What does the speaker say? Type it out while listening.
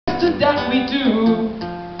insisted that we do.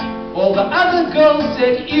 All the other girls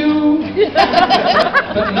said you,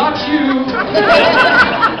 but not you.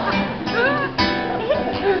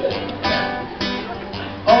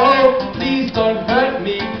 Oh, please don't hurt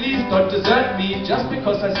me, please don't desert me, just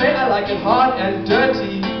because I say I like it hard and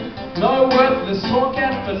dirty. No worthless talk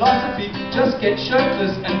and philosophy, just get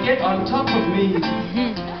shirtless and get on top of me.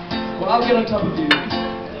 Well, I'll get on top of you.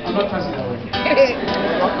 I'm not fussy that way.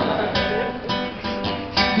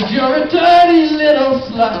 'Cause you're a dirty little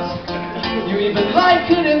slut. You even like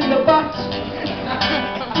it in the butt.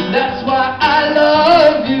 And that's why I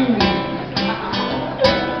love you.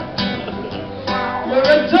 You're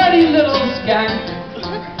a dirty little skank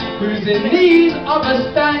who's in need of a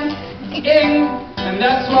spanking. And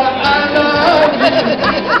that's why I love you.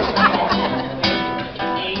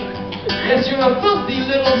 Yes, you're a filthy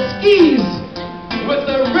little skis with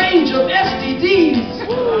a range of STDs,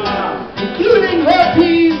 including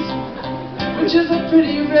herpes, which is a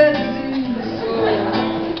pretty rare disease.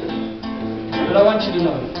 But I want you to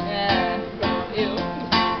know,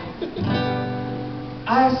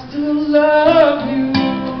 I still love you.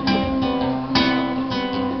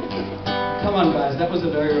 Come on, guys, that was a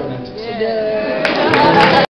very romantic song.